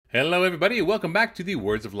Hello, everybody. Welcome back to the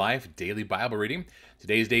Words of Life Daily Bible Reading.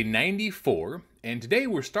 Today is day 94, and today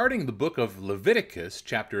we're starting the book of Leviticus,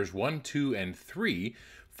 chapters 1, 2, and 3,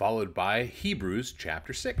 followed by Hebrews,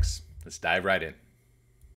 chapter 6. Let's dive right in.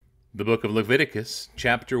 The book of Leviticus,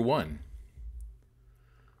 chapter 1.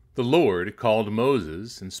 The Lord called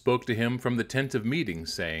Moses and spoke to him from the tent of meeting,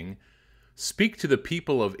 saying, "Speak to the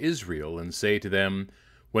people of Israel and say to them,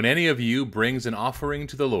 When any of you brings an offering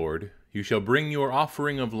to the Lord, you shall bring your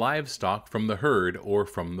offering of livestock from the herd or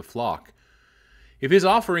from the flock. If his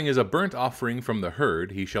offering is a burnt offering from the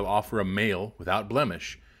herd, he shall offer a male without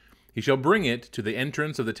blemish. He shall bring it to the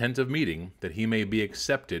entrance of the tent of meeting, that he may be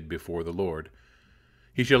accepted before the Lord.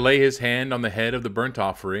 He shall lay his hand on the head of the burnt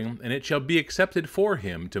offering, and it shall be accepted for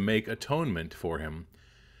him to make atonement for him.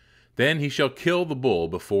 Then he shall kill the bull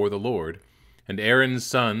before the Lord, and Aaron's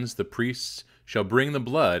sons, the priests, shall bring the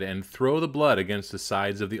blood and throw the blood against the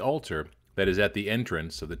sides of the altar that is at the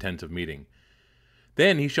entrance of the tent of meeting.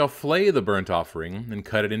 Then he shall flay the burnt offering and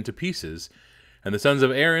cut it into pieces, and the sons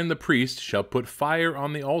of Aaron the priest shall put fire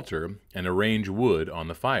on the altar and arrange wood on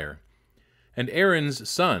the fire. And Aaron's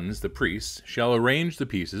sons, the priests, shall arrange the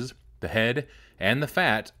pieces, the head, and the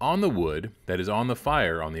fat on the wood that is on the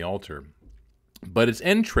fire on the altar. But its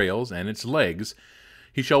entrails and its legs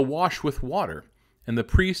he shall wash with water, and the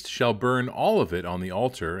priest shall burn all of it on the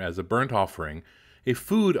altar as a burnt offering, a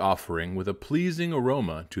food offering with a pleasing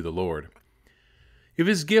aroma to the Lord. If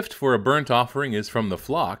his gift for a burnt offering is from the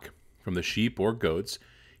flock, from the sheep or goats,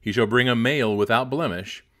 he shall bring a male without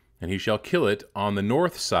blemish, and he shall kill it on the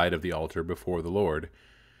north side of the altar before the Lord.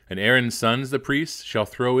 And Aaron's sons the priests shall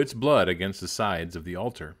throw its blood against the sides of the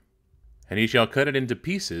altar. And he shall cut it into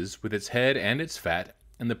pieces with its head and its fat,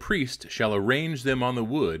 and the priest shall arrange them on the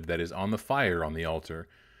wood that is on the fire on the altar.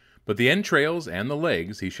 But the entrails and the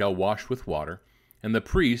legs he shall wash with water, and the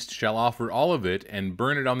priest shall offer all of it and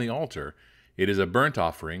burn it on the altar. It is a burnt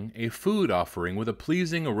offering, a food offering with a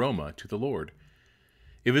pleasing aroma to the Lord.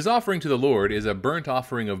 If his offering to the Lord is a burnt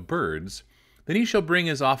offering of birds, then he shall bring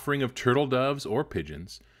his offering of turtle doves or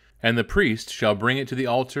pigeons, and the priest shall bring it to the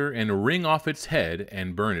altar and wring off its head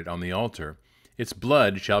and burn it on the altar. Its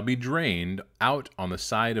blood shall be drained out on the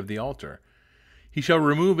side of the altar. He shall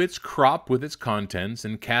remove its crop with its contents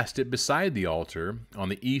and cast it beside the altar on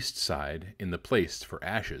the east side in the place for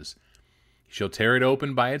ashes. He shall tear it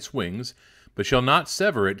open by its wings, but shall not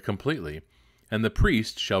sever it completely. And the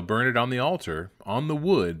priest shall burn it on the altar, on the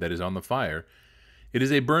wood that is on the fire. It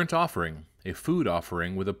is a burnt offering, a food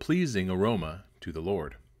offering with a pleasing aroma to the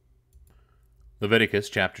Lord. Leviticus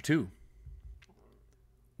chapter 2.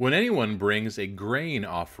 When anyone brings a grain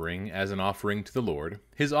offering as an offering to the Lord,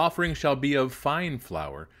 his offering shall be of fine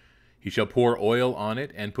flour. He shall pour oil on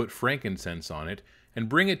it and put frankincense on it, and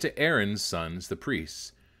bring it to Aaron's sons the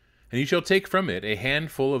priests. And he shall take from it a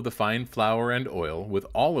handful of the fine flour and oil, with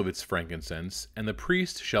all of its frankincense, and the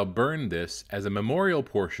priest shall burn this as a memorial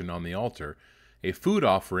portion on the altar, a food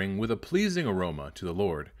offering with a pleasing aroma to the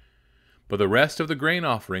Lord. But the rest of the grain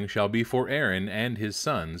offering shall be for Aaron and his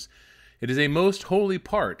sons. It is a most holy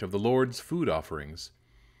part of the Lord's food offerings.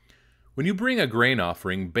 When you bring a grain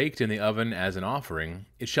offering baked in the oven as an offering,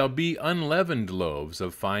 it shall be unleavened loaves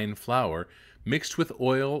of fine flour, mixed with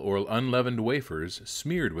oil, or unleavened wafers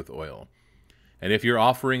smeared with oil. And if your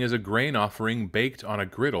offering is a grain offering baked on a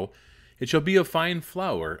griddle, it shall be of fine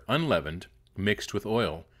flour, unleavened, mixed with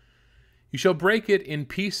oil. You shall break it in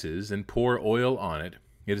pieces and pour oil on it.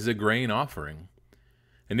 It is a grain offering.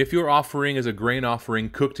 And if your offering is a grain offering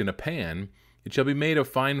cooked in a pan, it shall be made of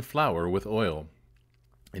fine flour with oil.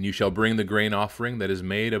 And you shall bring the grain offering that is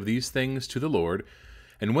made of these things to the Lord,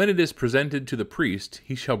 and when it is presented to the priest,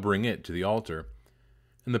 he shall bring it to the altar.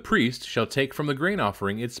 And the priest shall take from the grain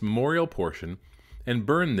offering its memorial portion, and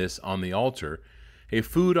burn this on the altar, a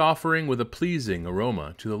food offering with a pleasing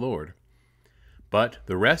aroma to the Lord. But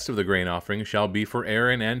the rest of the grain offering shall be for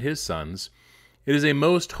Aaron and his sons. It is a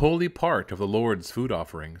most holy part of the Lord's food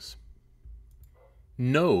offerings.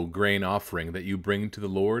 No grain offering that you bring to the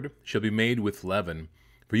Lord shall be made with leaven,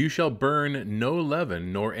 for you shall burn no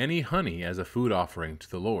leaven nor any honey as a food offering to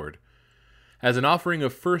the Lord. As an offering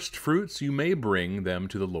of first fruits you may bring them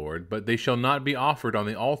to the Lord, but they shall not be offered on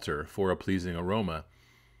the altar for a pleasing aroma.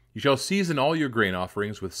 You shall season all your grain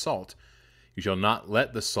offerings with salt. You shall not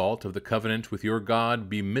let the salt of the covenant with your God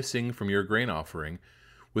be missing from your grain offering.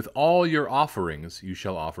 With all your offerings you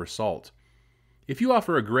shall offer salt. If you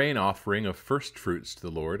offer a grain offering of first fruits to the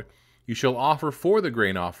Lord, you shall offer for the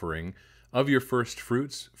grain offering of your first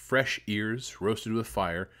fruits fresh ears roasted with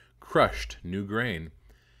fire, crushed new grain.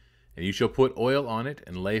 And you shall put oil on it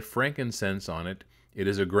and lay frankincense on it. It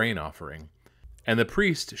is a grain offering. And the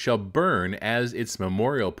priest shall burn as its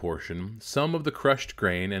memorial portion some of the crushed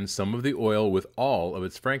grain and some of the oil with all of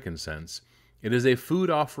its frankincense. It is a food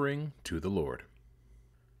offering to the Lord.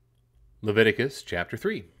 Leviticus chapter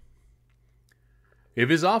 3. If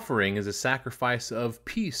his offering is a sacrifice of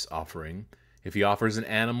peace offering, if he offers an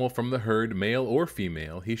animal from the herd, male or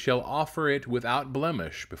female, he shall offer it without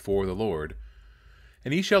blemish before the Lord.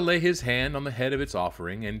 And he shall lay his hand on the head of its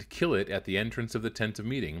offering, and kill it at the entrance of the tent of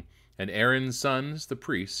meeting. And Aaron's sons, the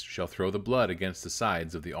priests, shall throw the blood against the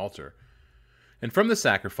sides of the altar. And from the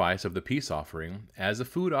sacrifice of the peace offering, as a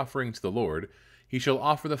food offering to the Lord, he shall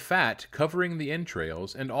offer the fat covering the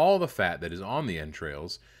entrails, and all the fat that is on the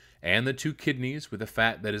entrails, and the 2 kidneys with the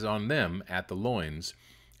fat that is on them at the loins,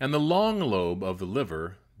 and the long lobe of the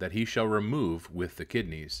liver that he shall remove with the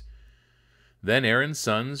kidneys. Then Aaron's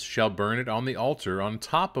sons shall burn it on the altar on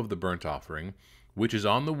top of the burnt offering, which is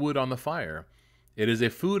on the wood on the fire. It is a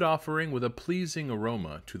food offering with a pleasing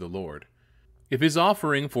aroma to the Lord. If his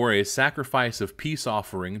offering for a sacrifice of peace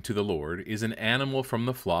offering to the Lord is an animal from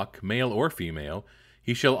the flock, male or female,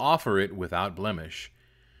 he shall offer it without blemish.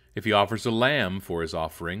 If he offers a lamb for his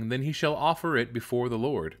offering, then he shall offer it before the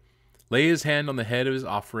Lord. Lay his hand on the head of his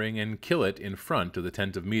offering, and kill it in front of the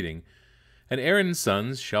tent of meeting. And Aaron's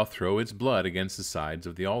sons shall throw its blood against the sides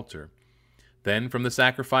of the altar. Then from the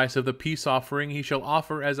sacrifice of the peace offering he shall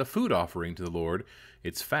offer as a food offering to the Lord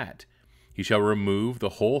its fat. He shall remove the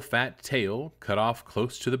whole fat tail, cut off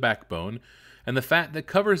close to the backbone, and the fat that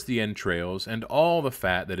covers the entrails, and all the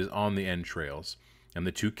fat that is on the entrails, and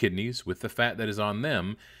the 2 kidneys with the fat that is on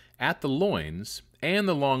them, at the loins, and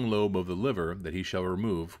the long lobe of the liver that he shall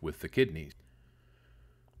remove with the kidneys.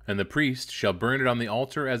 And the priest shall burn it on the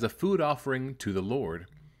altar as a food offering to the Lord.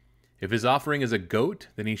 If his offering is a goat,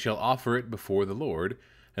 then he shall offer it before the Lord,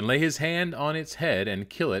 and lay his hand on its head, and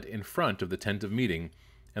kill it in front of the tent of meeting.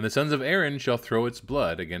 And the sons of Aaron shall throw its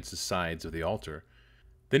blood against the sides of the altar.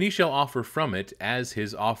 Then he shall offer from it, as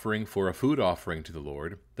his offering for a food offering to the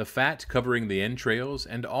Lord, the fat covering the entrails,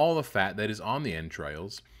 and all the fat that is on the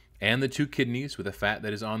entrails, and the 2 kidneys with the fat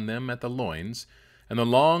that is on them at the loins, and the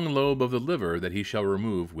long lobe of the liver that he shall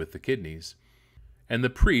remove with the kidneys. And the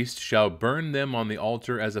priest shall burn them on the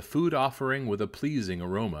altar as a food offering with a pleasing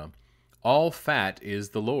aroma. All fat is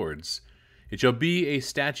the Lord's. It shall be a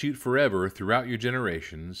statute forever throughout your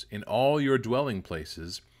generations, in all your dwelling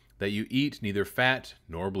places, that you eat neither fat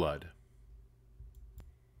nor blood.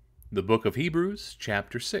 The Book of Hebrews,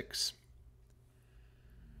 chapter 6.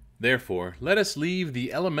 Therefore, let us leave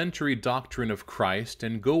the elementary doctrine of Christ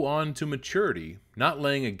and go on to maturity, not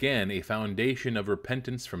laying again a foundation of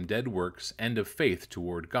repentance from dead works and of faith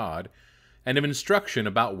toward God, and of instruction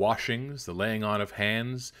about washings, the laying on of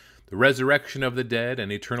hands, the resurrection of the dead,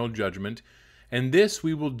 and eternal judgment, and this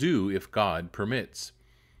we will do if God permits.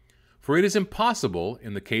 For it is impossible,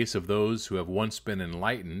 in the case of those who have once been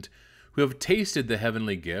enlightened, who have tasted the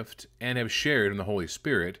heavenly gift, and have shared in the Holy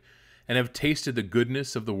Spirit, and have tasted the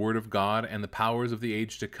goodness of the Word of God and the powers of the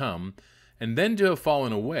age to come, and then to have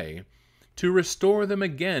fallen away, to restore them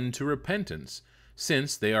again to repentance,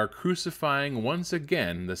 since they are crucifying once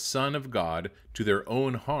again the Son of God to their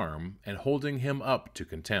own harm, and holding him up to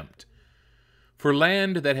contempt. For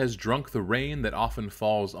land that has drunk the rain that often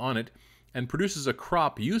falls on it, and produces a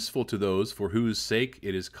crop useful to those for whose sake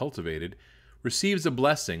it is cultivated, receives a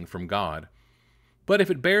blessing from God. But if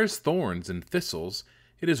it bears thorns and thistles,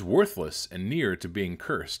 it is worthless and near to being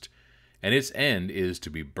cursed, and its end is to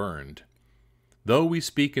be burned. Though we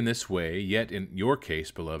speak in this way, yet in your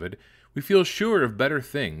case, beloved, we feel sure of better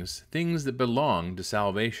things, things that belong to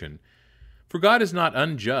salvation. For God is not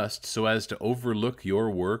unjust so as to overlook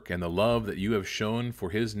your work and the love that you have shown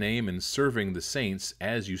for his name in serving the saints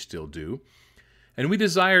as you still do. And we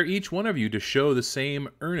desire each one of you to show the same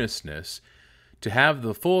earnestness, to have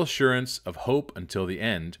the full assurance of hope until the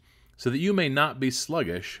end, so that you may not be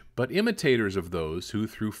sluggish, but imitators of those who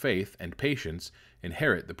through faith and patience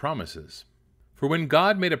inherit the promises. For when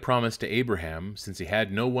God made a promise to Abraham, since he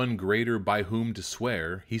had no one greater by whom to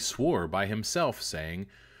swear, he swore by himself, saying,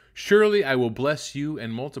 "Surely I will bless you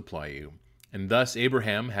and multiply you." And thus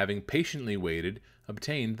Abraham, having patiently waited,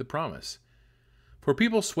 obtained the promise. For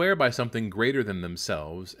people swear by something greater than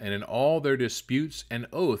themselves, and in all their disputes an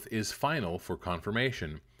oath is final for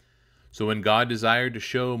confirmation. So when God desired to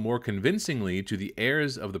show more convincingly to the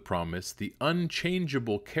heirs of the promise the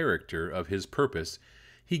unchangeable character of his purpose,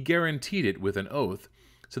 he guaranteed it with an oath,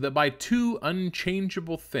 so that by 2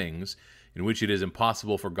 unchangeable things, in which it is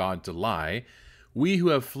impossible for God to lie, we who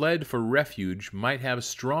have fled for refuge might have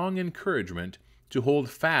strong encouragement to hold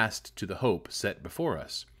fast to the hope set before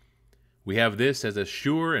us. We have this as a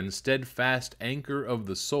sure and steadfast anchor of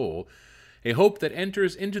the soul, a hope that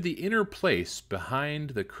enters into the inner place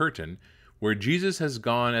behind the curtain, where Jesus has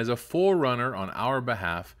gone as a forerunner on our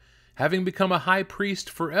behalf, having become a high priest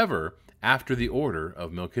forever after the order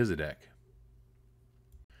of Melchizedek.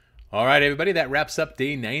 All right, everybody, that wraps up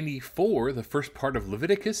day 94, the first part of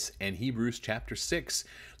Leviticus and Hebrews chapter 6.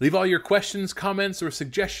 Leave all your questions, comments, or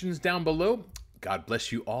suggestions down below. God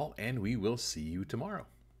bless you all, and we will see you tomorrow.